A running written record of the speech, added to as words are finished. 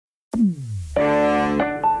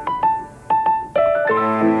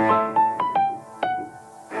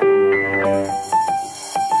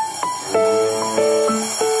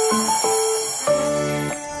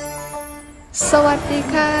สวัสดี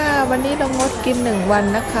ค่ะวันนี้เรางดกิน1 วัน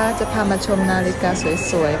นะคะจะพามาชมนาฬิกา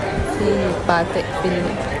สวยๆที่ปาเต็กฟิ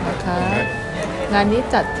ลิปนะคะงานนี้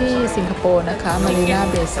จัดที่สิงคโปร์นะคะมารีนา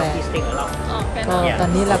เบย์แซนด์ก็ตอน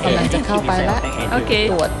นี้เรากำลังจะเข้าไปแล้ว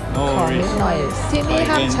ตรวจของนิดหน่อยที่นี่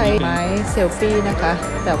ห้ามใช้ไม้เซลฟี่นะคะ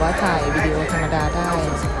แต่ว่าถ่ายวิดีโอธรรมดาได้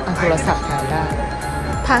เอาโทรศัพท์ถ่ายได้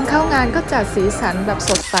ทางเข้างานก็จัดสีสันแบบ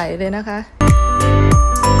สดใสเลยนะคะ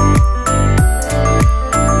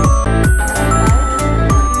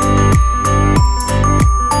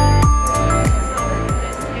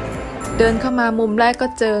เดินเข้ามามุมแรกก็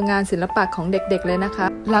เจองานศิลปะของเด็กๆเลยนะคะ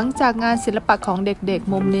หลังจากงานศิลปะของเด็ก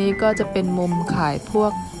ๆมุมนี้ก็จะเป็นมุมขายพว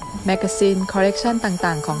กแมกกาซีนคอลเลกชัน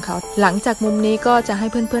ต่างๆของเขาหลังจากมุมนี้ก็จะให้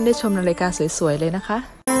เพื่อนๆได้ชมนาฬิกาสวยๆเลยนะคะ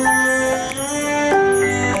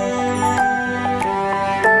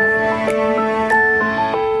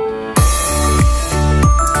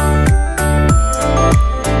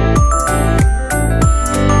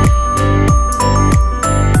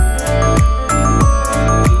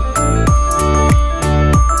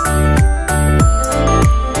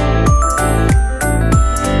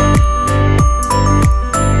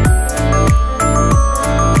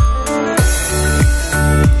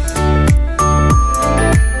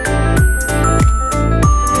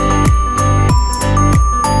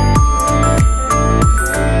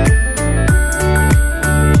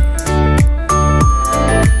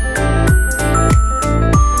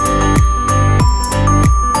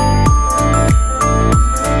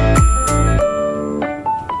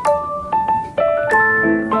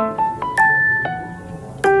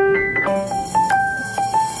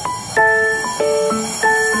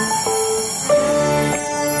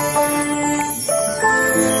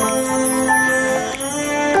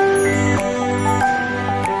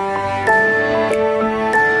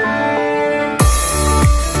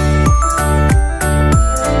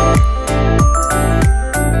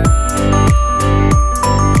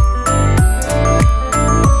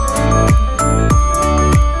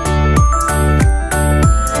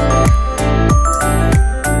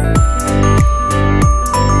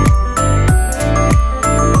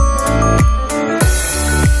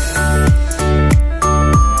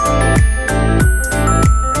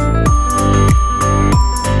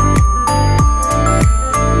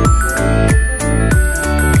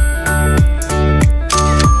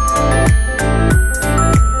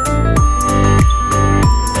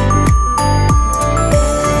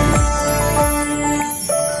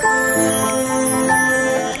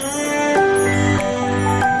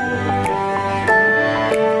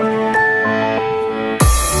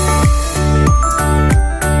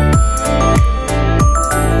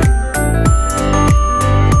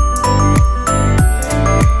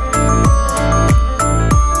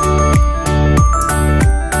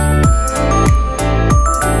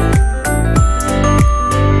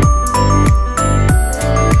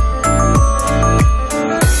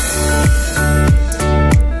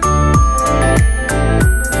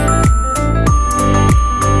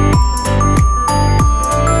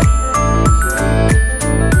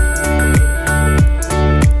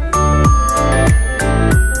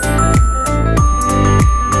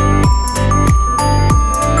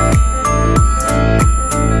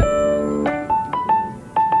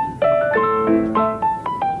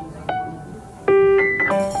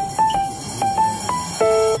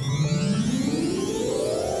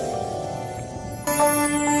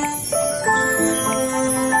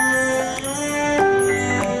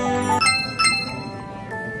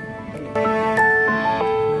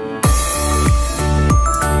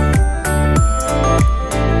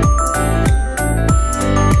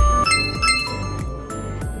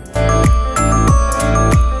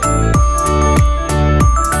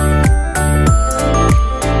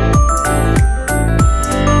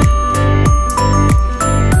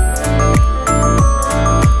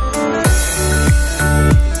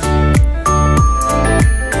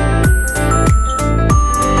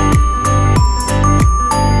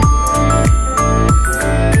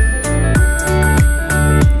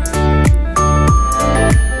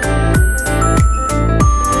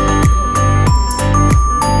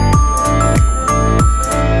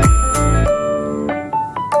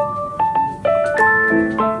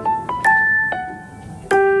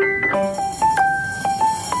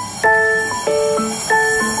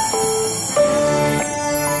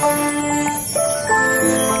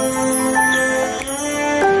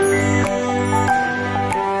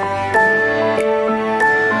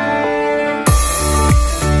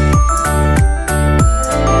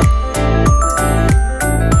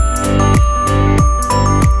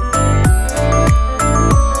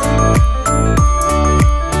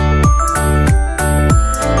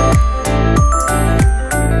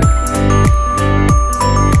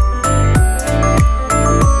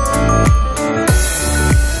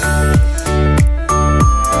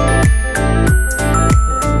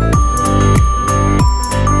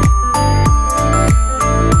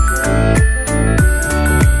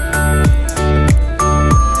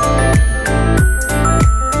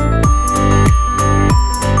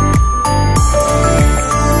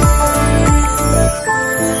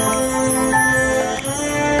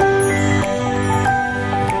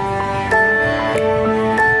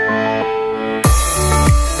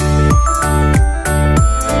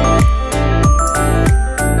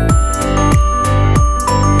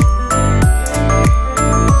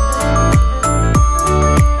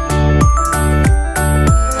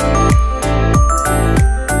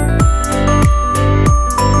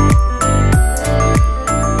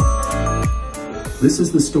This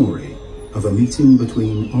is the story of a meeting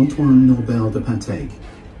between Antoine Norbert de Patek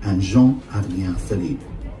and Jean-Adrien Philippe,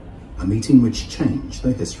 a meeting which changed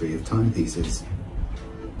the history of timepieces.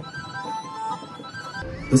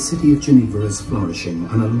 The city of Geneva is flourishing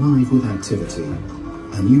and alive with activity.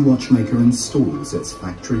 A new watchmaker installs its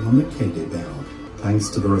factory on the Quai des Bergues. Thanks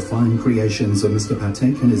to the refined creations of Mr.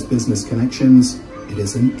 Patek and his business connections, it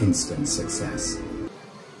is an instant success.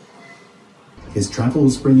 His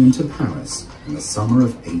travels bring him to Paris in the summer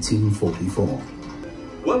of 1844.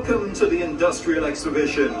 Welcome to the Industrial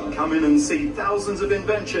Exhibition. Come in and see thousands of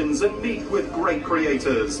inventions and meet with great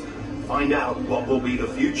creators. Find out what will be the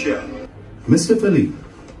future. Mr. Philippe,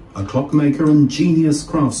 a clockmaker and genius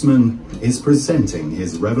craftsman, is presenting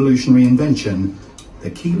his revolutionary invention,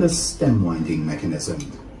 the keyless stem winding mechanism.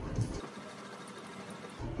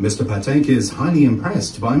 Mr. Patek is highly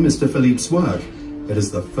impressed by Mr. Philippe's work. It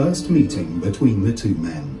is the first meeting between the two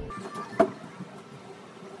men.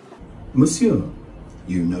 Monsieur,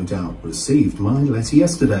 you no doubt received my letter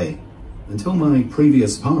yesterday. Until my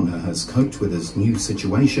previous partner has coped with his new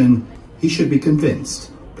situation, he should be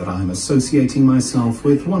convinced that I am associating myself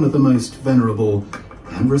with one of the most venerable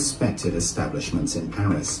and respected establishments in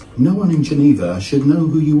Paris. No one in Geneva should know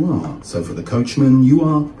who you are, so for the coachman, you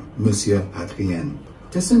are Monsieur Adrien.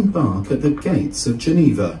 Disembark at the gates of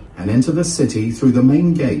Geneva and enter the city through the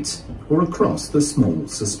main gate or across the small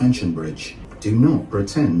suspension bridge. Do not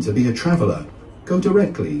pretend to be a traveller. Go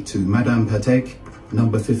directly to Madame Patek,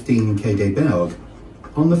 number 15 Quai des Bergues,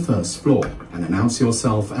 on the first floor and announce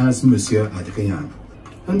yourself as Monsieur Adrien.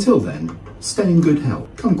 Until then, stay in good health.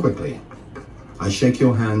 Come quickly. I shake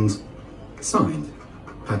your hand. Signed,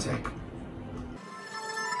 Patek.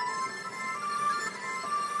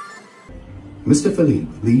 Mr. Philippe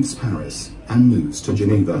leaves Paris and moves to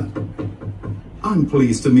Geneva. I'm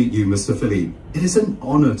pleased to meet you, Mr. Philippe. It is an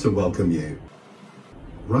honor to welcome you.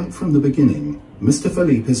 Right from the beginning, Mr.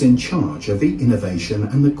 Philippe is in charge of the innovation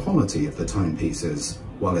and the quality of the timepieces,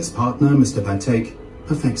 while his partner, Mr. Patek,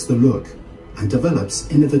 perfects the look and develops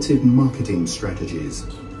innovative marketing strategies.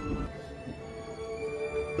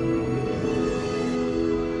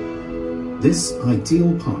 This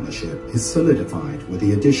ideal partnership is solidified with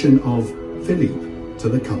the addition of Philippe to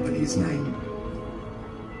the company's name.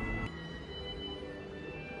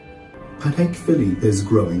 Patek Philippe is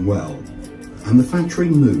growing well, and the factory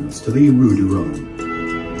moves to the Rue du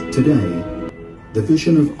Rhône. Today, the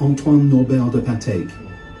vision of Antoine Norbert de Patek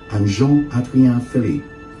and Jean-Adrien Philippe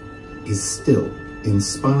is still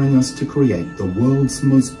inspiring us to create the world's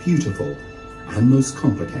most beautiful and most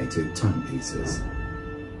complicated timepieces.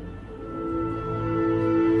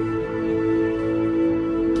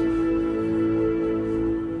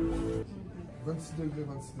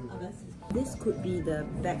 This could be the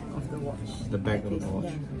back of the watch. The back of the watch.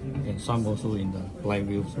 Yeah. And some also in the fly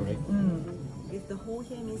wheels, right? If the hole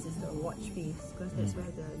here means it's the watch face, because that's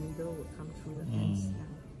where the needle would come through the hands.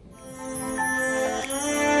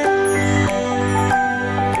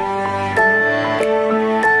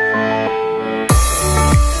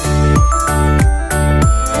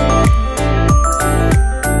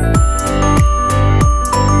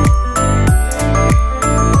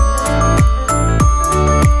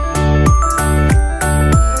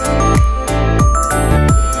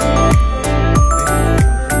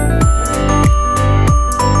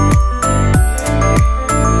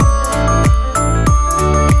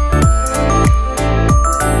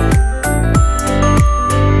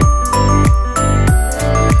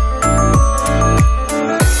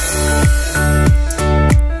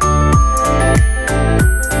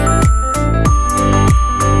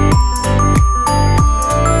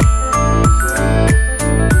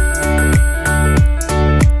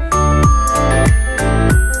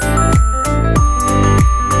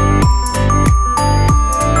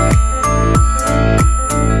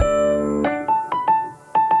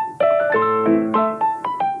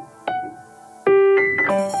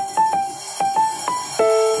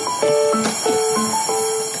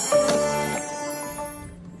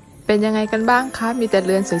เป็นยังไงกันบ้างคะมีแต่เ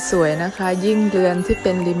รือนสวยๆนะคะยิ่งเรือนที่เ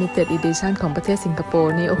ป็น Limited Edition ของประเทศสิงคโป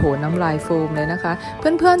ร์นี่โอ้โหน้ำลายฟูมเลยนะคะเ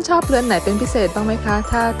พื่อนๆชอบเรือนไหนเป็นพิเศษบ้างไหมคะ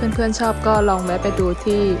ถ้าเพื่อนๆชอบก็ลองแวะไปดู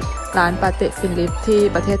ที่ร้าน Patek Philippe ที่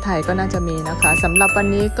ประเทศไทยก็น่าจะมีนะคะสำหรับวัน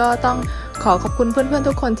นี้ก็ต้องขอบคุณเพื่อนๆ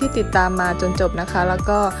ทุกคนที่ติดตามมาจนจบนะคะแล้ว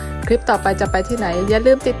ก็คลิปต่อไปจะไปที่ไหนอย่า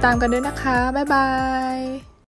ลืมติดตามกันด้วยนะคะบ๊ายบาย